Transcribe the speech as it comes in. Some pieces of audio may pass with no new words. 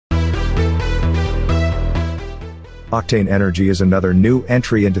Oktane Energy is another new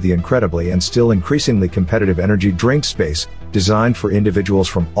entry into the incredibly and still increasingly competitive energy drink space, designed for individuals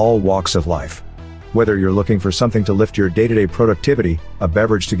from all walks of life. Whether you're looking for something to lift your day-to-day productivity, a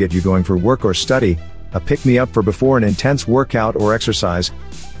beverage to get you going for work or study, a pick-me-up for before an intense workout or exercise,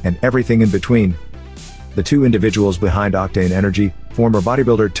 and everything in between. The two individuals behind Oktane Energy, former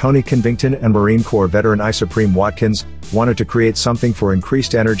bodybuilder Tony Convington and Marine Corps veteran Isopreme Watkins, wanted to create something for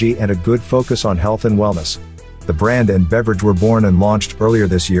increased energy and a good focus on health and wellness. The brand and beverage were born and launched earlier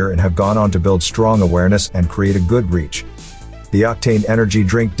this year and have gone on to build strong awareness and create a good reach. The Oktane Energy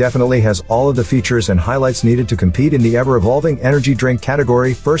drink definitely has all of the features and highlights needed to compete in the ever-evolving energy drink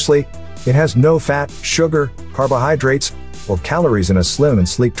category. Firstly, it has no fat, sugar, carbohydrates, or calories in a slim and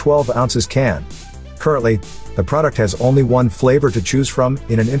sleek 12 ounces can. Currently, the product has only one flavor to choose from,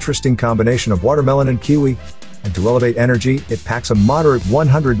 in an interesting combination of watermelon and kiwi, and to elevate energy, it packs a moderate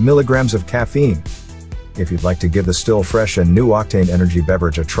 100 milligrams of caffeine. If you'd like to give the still fresh and new Oktane Energy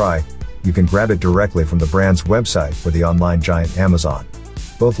beverage a try, you can grab it directly from the brand's website or the online giant Amazon.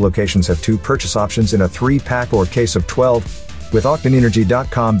 Both locations have two purchase options in a 3-pack or case of 12, with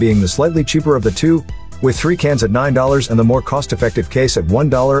OktaneEnergy.com being the slightly cheaper of the two, with 3 cans at $9 and the more cost-effective case at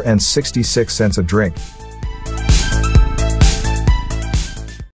 $1.66 a drink.